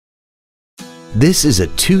This is a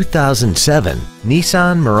 2007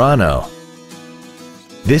 Nissan Murano.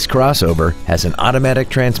 This crossover has an automatic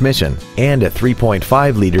transmission and a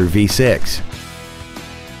 3.5-liter V6.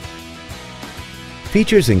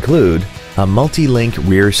 Features include a multi-link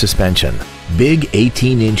rear suspension, big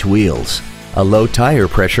 18-inch wheels, a low tire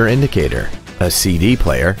pressure indicator, a CD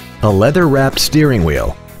player, a leather-wrapped steering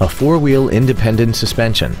wheel, a 4-wheel independent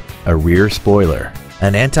suspension, a rear spoiler,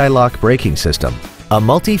 an anti-lock braking system, a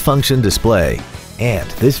multi-function display, and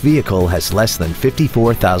this vehicle has less than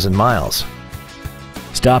 54,000 miles.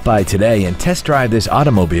 Stop by today and test drive this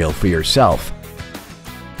automobile for yourself.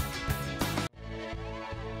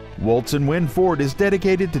 Woltz & Wynn Ford is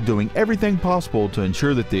dedicated to doing everything possible to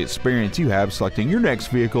ensure that the experience you have selecting your next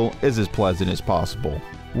vehicle is as pleasant as possible.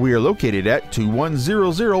 We are located at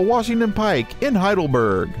 2100 Washington Pike in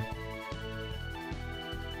Heidelberg.